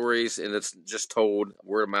short stories, and it's just told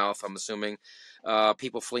word of mouth, I'm assuming.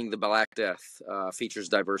 People fleeing the Black Death. Features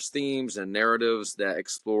diverse themes and narratives that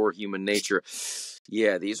explore human nature.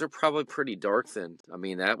 Yeah, these are probably pretty dark then. I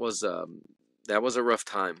mean, that was a rough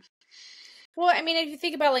time. Well, I mean, if you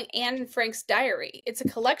think about like Anne and Frank's diary, it's a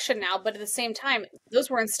collection now, but at the same time, those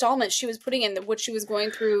were installments she was putting in what she was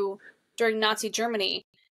going through during Nazi Germany.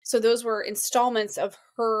 So those were installments of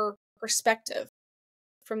her perspective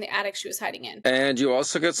from the attic she was hiding in. And you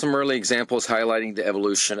also get some early examples highlighting the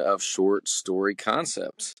evolution of short story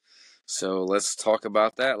concepts. So let's talk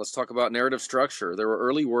about that. Let's talk about narrative structure. There were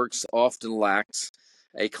early works often lacked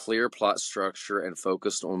a clear plot structure and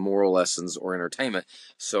focused on moral lessons or entertainment.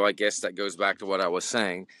 So I guess that goes back to what I was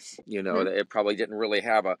saying, that it probably didn't really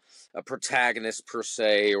have a protagonist per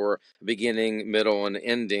se, or beginning, middle, and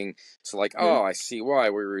ending. So like, oh, I see why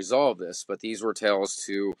we resolved this. But these were tales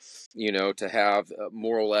to, to have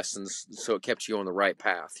moral lessons, so it kept you on the right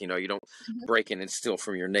path. You don't break in and steal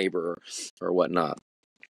from your neighbor or whatnot.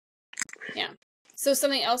 Yeah. So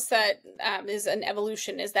something else that is an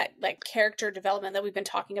evolution is that like character development that we've been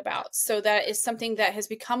talking about. So that is something that has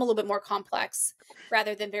become a little bit more complex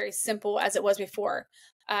rather than very simple as it was before.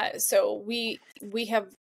 So we have,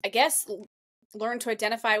 I guess, learned to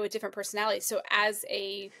identify with different personalities. So as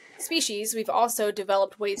a species, we've also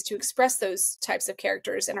developed ways to express those types of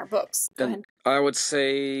characters in our books. Go ahead. I would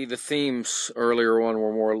say the themes earlier on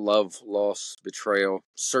were more love, loss, betrayal,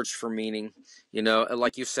 search for meaning.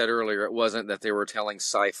 Like you said earlier, it wasn't that they were telling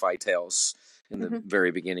sci-fi tales in the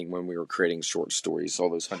very beginning when we were creating short stories all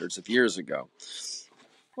those hundreds of years ago.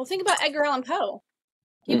 Well, think about Edgar Allan Poe.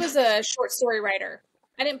 He was a short story writer.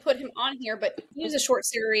 I didn't put him on here, but he was a short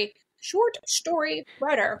story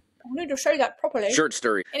writer. I need to show you that properly. Short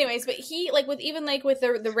story. Anyways, but he with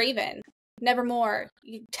the Raven, Nevermore,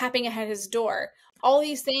 tapping at his door, all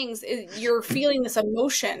these things, you're feeling this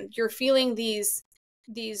emotion. You're feeling these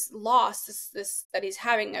loss, this that he's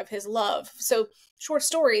having of his love. So short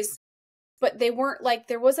stories, but they weren't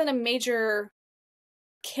there wasn't a major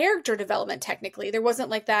character development technically. There wasn't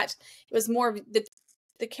like that. It was more of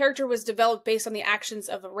the character was developed based on the actions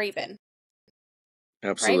of a raven.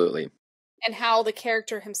 Absolutely. Right? And how the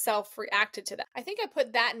character himself reacted to that. I think I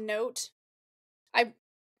put that note,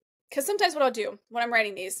 because sometimes what I'll do when I'm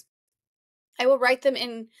writing these, I will write them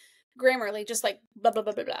in Grammarly, just like blah, blah,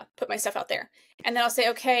 blah, blah, blah, put my stuff out there. And then I'll say,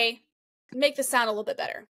 okay, make this sound a little bit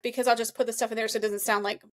better, because I'll just put the stuff in there so it doesn't sound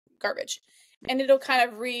like garbage. And it'll kind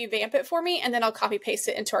of revamp it for me, and then I'll copy paste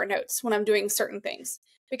it into our notes when I'm doing certain things.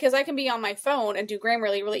 Because I can be on my phone and do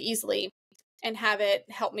Grammarly really easily and have it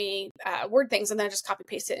help me word things, and then I just copy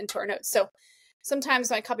paste it into our notes. So sometimes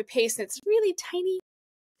when I copy paste and it's really tiny,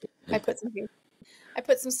 I put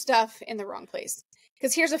some stuff in the wrong place.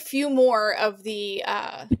 Because here's a few more of the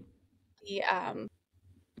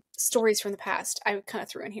stories from the past I kind of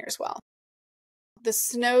threw in here as well. The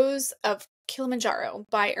Snows of Kilimanjaro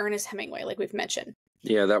by Ernest Hemingway, like we've mentioned.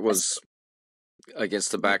 Yeah, that was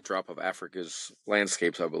against the backdrop of Africa's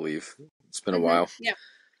landscapes, I believe. It's been a while. Yeah.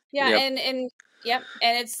 And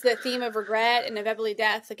it's the theme of regret and inevitably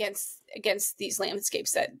death against these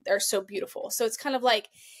landscapes that are so beautiful. So it's kind of like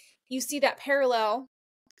you see that parallel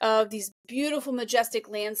of these beautiful, majestic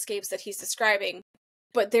landscapes that he's describing,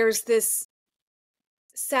 but there's this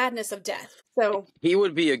sadness of death. So he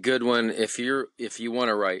would be a good one if you want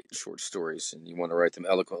to write short stories and you want to write them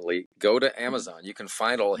eloquently. Go to Amazon. You can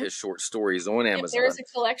find all his short stories on Amazon. There's a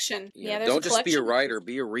collection. Don't just be a writer,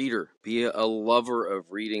 be a reader. Be a lover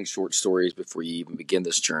of reading short stories before you even begin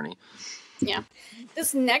this journey. Yeah.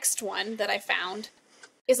 This next one that I found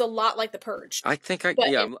is a lot like The Purge. I think I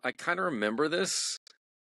kind of remember this.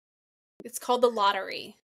 It's called The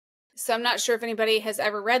Lottery. So I'm not sure if anybody has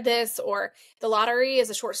ever read this, or The Lottery is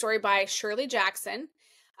a short story by Shirley Jackson.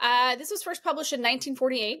 This was first published in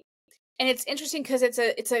 1948, and it's interesting because it's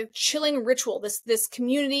a chilling ritual. This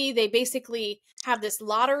community, they basically have this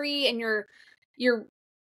lottery, and you're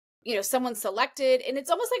someone's selected, and it's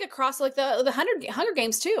almost like a cross, like the Hunger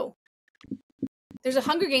Games too. There's a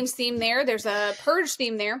Hunger Games theme there. There's a Purge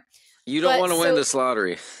theme there. You don't want to win this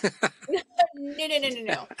lottery.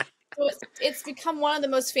 No. So it's become one of the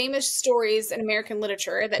most famous stories in American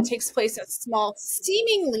literature that takes place in a small,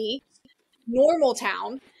 seemingly normal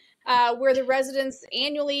town where the residents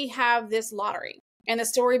annually have this lottery. And the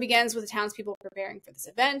story begins with the townspeople preparing for this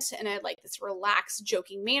event in a this relaxed,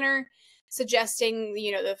 joking manner, suggesting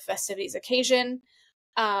the festivities occasion,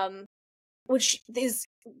 which is.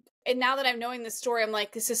 And now that I'm knowing this story, I'm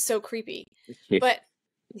like, this is so creepy. But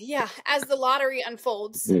yeah, as the lottery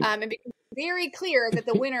unfolds, it becomes very clear that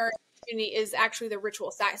the winner is actually the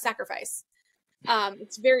ritual sacrifice.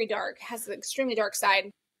 It's very dark, has an extremely dark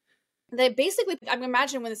side. They basically, I'm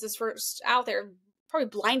imagining when this is first out there, probably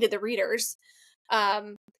blinded the readers.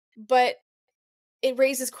 But it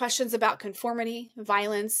raises questions about conformity,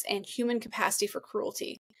 violence, and human capacity for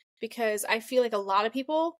cruelty. Because I feel like a lot of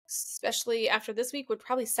people, especially after this week, would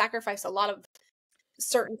probably sacrifice a lot of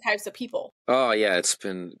certain types of people. Oh yeah, it's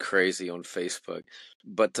been crazy on Facebook.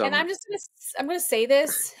 But and I'm gonna say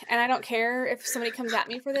this, and I don't care if somebody comes at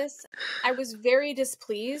me for this. I was very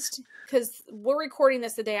displeased because we're recording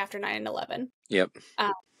this the day after 9/11. Yep.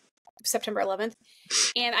 September 11th,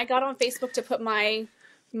 and I got on Facebook to put my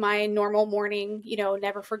normal morning,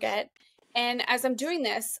 never forget. And as I'm doing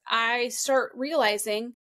this, I start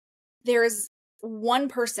realizing there's one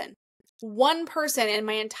person in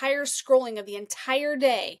my entire scrolling of the entire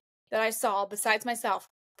day that I saw, besides myself,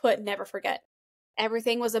 put never forget.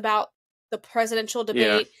 Everything was about the presidential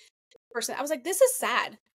debate. Person, I was like, this is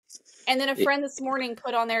sad. And then a friend this morning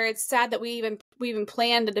put on there, it's sad that we even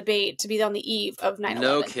planned a debate to be on the eve of 9/11.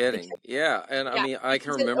 No kidding. Yeah. And I mean, I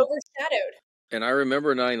can remember. Overshadowed. And I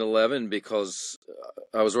remember 9/11 because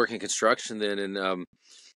I was working construction then, and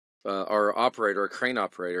our crane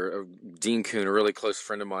operator, Dean Kuhn, a really close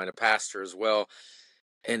friend of mine, a pastor as well,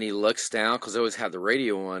 and he looks down because I always have the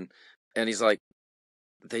radio on, and he's like,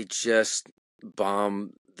 they just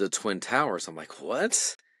bombed the Twin Towers. I'm like,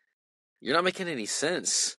 what? You're not making any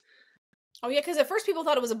sense. Oh yeah, because at first people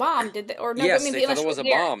thought it was a bomb, did they? Or no? Yes, they thought it was a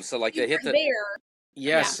bomb. So they hit the there.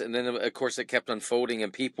 Yes, and then of course it kept unfolding,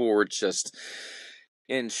 and people were just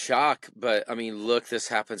in shock. But I mean, look, this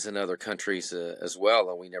happens in other countries as well,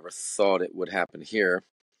 and we never thought it would happen here.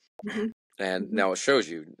 Mm-hmm. And now it shows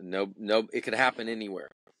you, no, it could happen anywhere.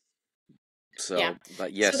 So,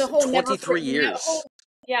 but yes, so the whole 23 years.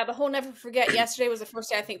 The whole never forget. Yesterday was the first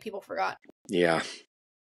day I think people forgot. Yeah.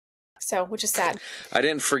 So, which is sad. I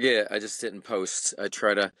didn't forget. I just didn't post. I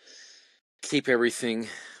try to keep everything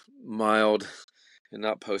mild and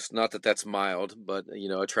not post. Not that that's mild, but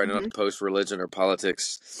I try not to post religion or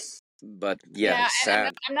politics. But it's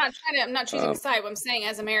sad. I'm not choosing a side. What I'm saying,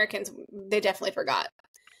 as Americans, they definitely forgot.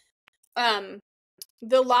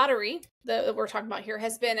 The Lottery that we're talking about here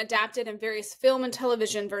has been adapted in various film and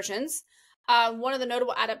television versions. One of the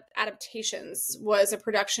notable adaptations was a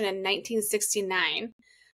production in 1969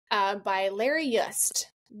 by Larry Yust.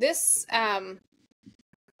 This, oh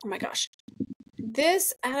my gosh,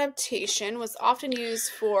 this adaptation was often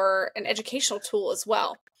used for an educational tool as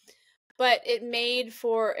well. But it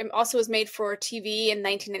also was made for TV in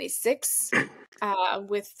 1996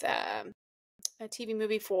 with a TV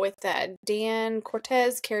movie with Dan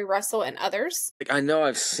Cortez, Kerry Russell, and others. I know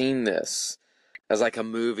I've seen this as like a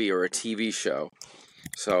movie or a TV show.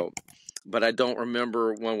 So, but I don't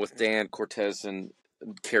remember one with Dan Cortez and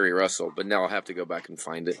Kerry Russell. But now I'll have to go back and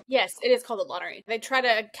find it. Yes, it is called The Lottery. They try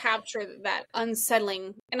to capture that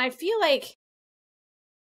unsettling, and I feel like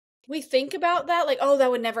we think about that like, oh, that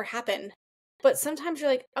would never happen. But sometimes you're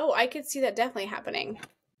like, oh, I could see that definitely happening.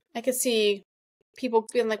 I could see people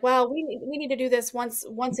being like, well, we need to do this once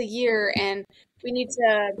a year, and we need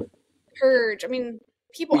to purge. I mean,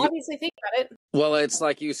 people obviously think about it. Well, it's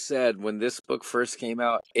like you said, when this book first came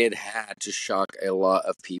out, it had to shock a lot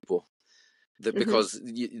of people because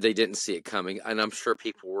they didn't see it coming. And I'm sure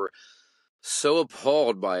people were so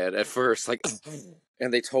appalled by it at first, like,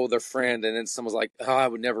 and they told their friend, and then someone's like, oh, I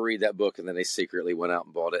would never read that book. And then they secretly went out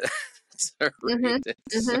and bought it. to read it.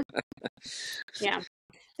 Yeah.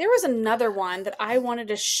 There was another one that I wanted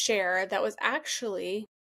to share that was actually,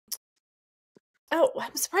 oh,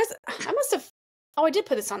 I'm surprised. I must have, oh, I did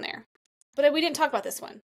put this on there, but we didn't talk about this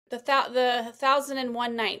one. The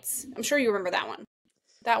 1001 Nights. I'm sure you remember that one.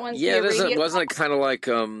 That one's wasn't it kind of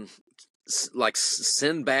like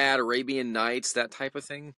Sinbad, Arabian Nights, that type of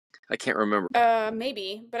thing? I can't remember.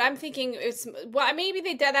 Maybe, but I'm thinking maybe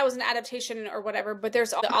they did that was an adaptation or whatever. But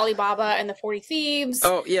there's the Alibaba and the 40 Thieves.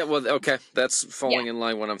 Oh yeah, well okay, that's falling in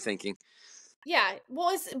line what I'm thinking. Yeah,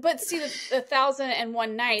 well, but see, the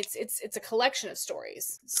 1001 Nights, it's a collection of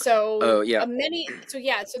stories. So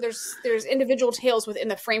so there's individual tales within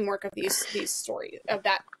the framework of these stories of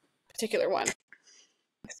that particular one.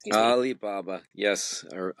 Alibaba, yes,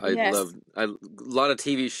 I love a lot of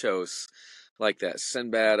TV shows like that.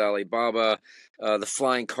 Sinbad, Alibaba, The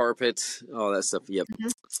Flying Carpet, all that stuff. Yep,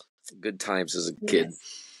 good times as a kid.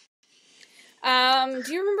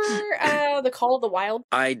 Do you remember The Call of the Wild?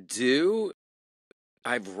 I do.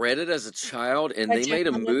 I've read it as a child, and they made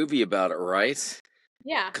a movie about it, right?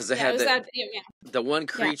 Yeah, because they had the one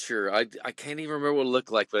creature. Yeah. I can't even remember what it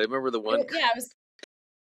looked like, but I remember the one.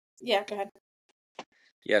 Yeah, go ahead.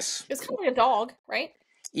 Yes, it was kind of like a dog, right?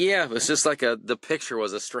 Yeah, it was just like the picture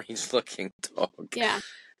was a strange looking dog. Yeah,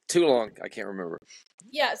 too long. I can't remember.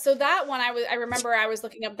 Yeah, so that one I remember I was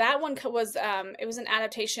looking up. That one was it was an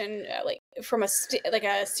adaptation like from a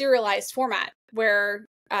serialized format where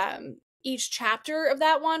each chapter of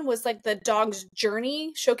that one was like the dog's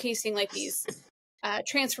journey, showcasing like these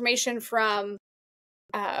transformation from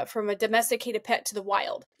a domesticated pet to the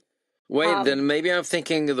wild. Wait, then maybe I'm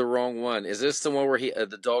thinking of the wrong one. Is this the one where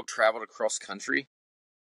the dog traveled across country?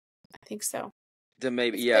 I think so. Then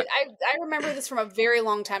maybe, yeah. I remember this from a very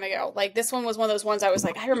long time ago. Like this one was one of those ones I was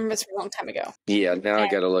like, I remember this from a long time ago. Yeah, now I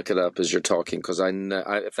got to look it up as you're talking because I know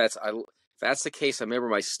if that's the case, I remember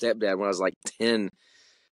my stepdad when I was like 10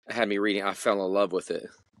 had me reading. I fell in love with it.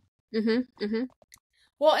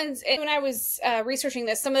 Well, and when I was researching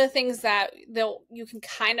this, some of the things that you can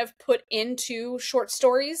kind of put into short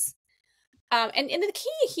stories. And the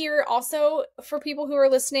key here also for people who are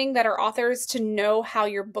listening that are authors to know how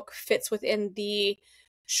your book fits within the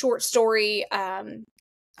short story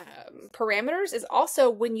parameters is also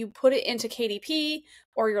when you put it into KDP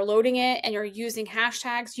or you're loading it and you're using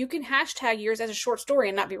hashtags, you can hashtag yours as a short story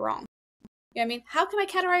and not be wrong. You know what I mean? How can I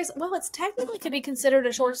categorize? Well, it's technically could be considered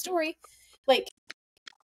a short story. Like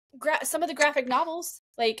some of the graphic novels,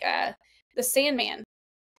 like The Sandman,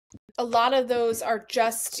 a lot of those are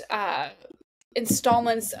just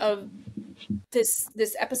installments of this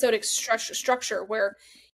episodic structure where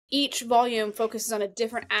each volume focuses on a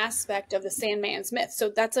different aspect of the Sandman's myth.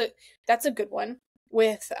 So that's a good one.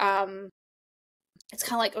 With it's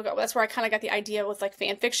kind of like, okay, that's where I kind of got the idea with like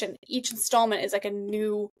fan fiction. Each installment is like a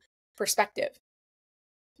new perspective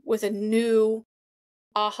with a new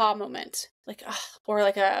aha moment, like or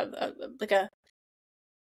like a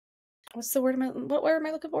what's the word? What word am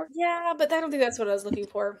I looking for? Yeah, but I don't think that's what I was looking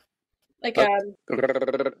for. Like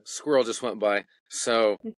squirrel just went by.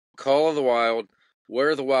 So Call of the Wild,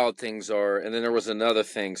 Where the Wild Things Are, and then there was another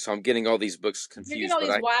thing. So I'm getting all these books confused. You're getting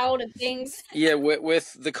all these wild and things. Yeah,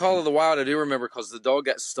 with the Call of the Wild, I do remember because the dog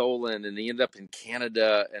got stolen and he ended up in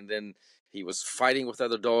Canada, and then he was fighting with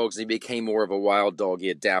other dogs. And he became more of a wild dog. He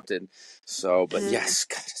adapted. So, but yes,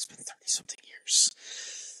 God, it's been 30-something years.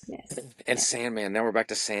 Yes. And Sandman. Now we're back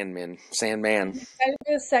to Sandman. Sandman. Excited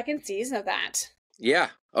for the second season of that. Yeah.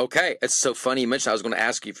 Okay. It's so funny you mentioned. I was going to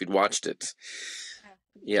ask you if you'd watched it.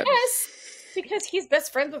 Yeah. Yes, because he's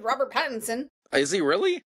best friends with Robert Pattinson. Is he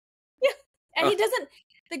really? Yeah, and he doesn't.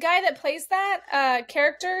 The guy that plays that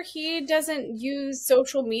character, he doesn't use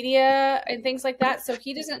social media and things like that, so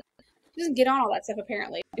he doesn't get on all that stuff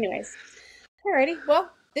apparently. Anyways, alrighty.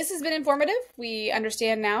 Well, this has been informative. We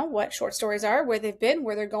understand now what short stories are, where they've been,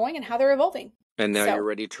 where they're going, and how they're evolving. And now you're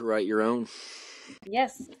ready to write your own.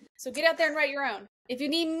 Yes. So get out there and write your own. If you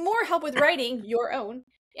need more help with writing your own,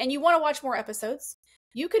 and you want to watch more episodes,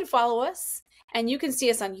 you can follow us, and you can see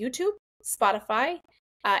us on YouTube, Spotify,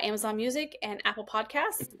 Amazon Music, and Apple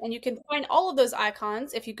Podcasts. And you can find all of those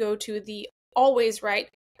icons if you go to the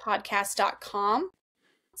alwayswritepodcast.com.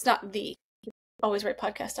 It's not the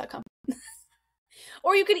alwayswritepodcast.com.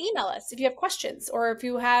 Or you can email us if you have questions, or if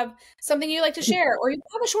you have something you'd like to share, or you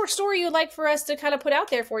have a short story you'd like for us to kind of put out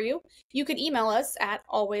there for you. You can email us at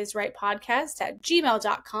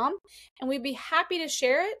alwayswritepodcast@gmail.com, and we'd be happy to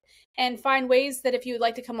share it and find ways that if you would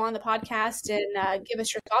like to come on the podcast and give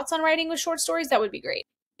us your thoughts on writing with short stories, that would be great.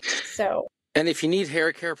 So. And if you need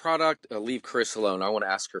hair care product, leave Chris alone. I want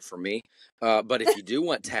to ask her for me. But if you do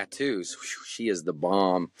want tattoos, she is the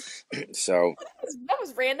bomb. So that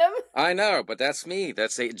was random. I know, but that's me.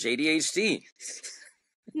 That's JDHD.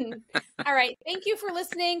 All right. Thank you for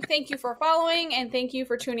listening. Thank you for following, and thank you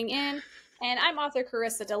for tuning in. And I'm author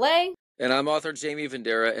Karisa DeLay. And I'm author Jaime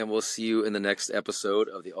Vendera, and we'll see you in the next episode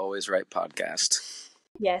of the Always Right podcast.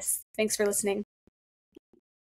 Yes. Thanks for listening.